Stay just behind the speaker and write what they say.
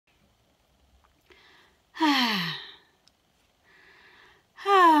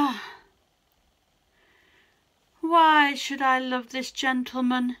Why should I love this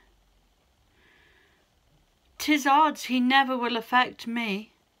gentleman? 'Tis odds he never will affect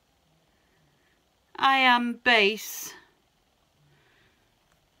me. I am base.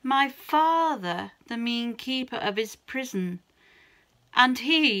 My father the mean keeper of his prison, and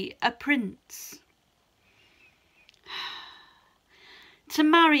he a prince. To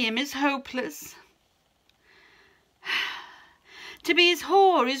marry him is hopeless. To be his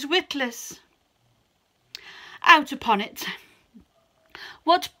whore is witless. Out upon it.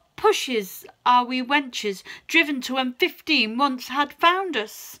 What pushes are we wenches driven to when 15 once had found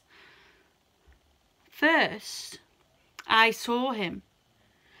us? First I saw him.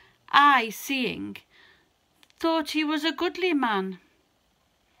 I, seeing, thought he was a goodly man.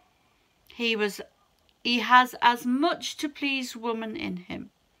 He has as much to please woman in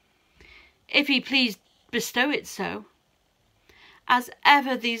him, if he please bestow it so, as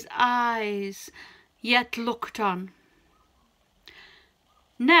ever these eyes yet looked on.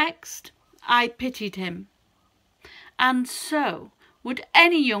 Next I pitied him, and so would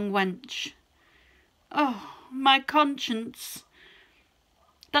any young wench. Oh, my conscience,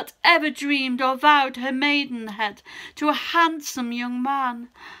 that ever dreamed or vowed her maidenhead to a handsome young man.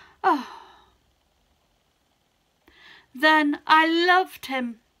 Oh, then I loved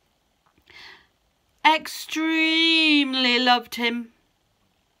him, extremely loved him,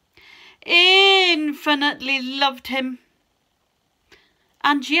 infinitely loved him,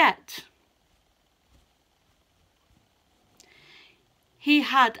 and yet he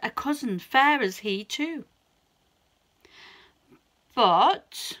had a cousin fair as he too.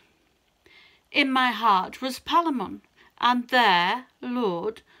 But in my heart was Palamon, and there,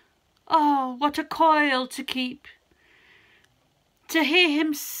 Lord, oh, what a coil to keep! To hear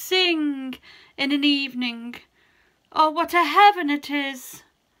him sing in an evening, oh, what a heaven it is!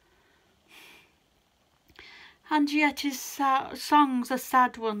 And yet his songs are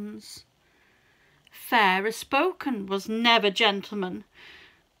sad ones. Fairer spoken was never gentleman,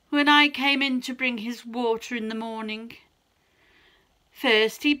 when I came in to bring his water in the morning.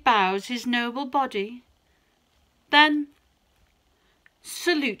 First he bows his noble body, then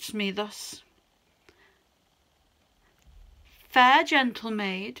salutes me thus. Fair gentle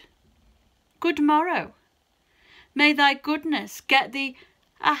maid, good morrow. May thy goodness get thee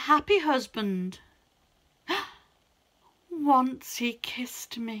a happy husband. Once he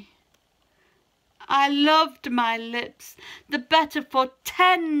kissed me. I loved my lips the better for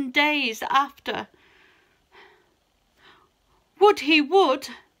 10 days after. Would he would!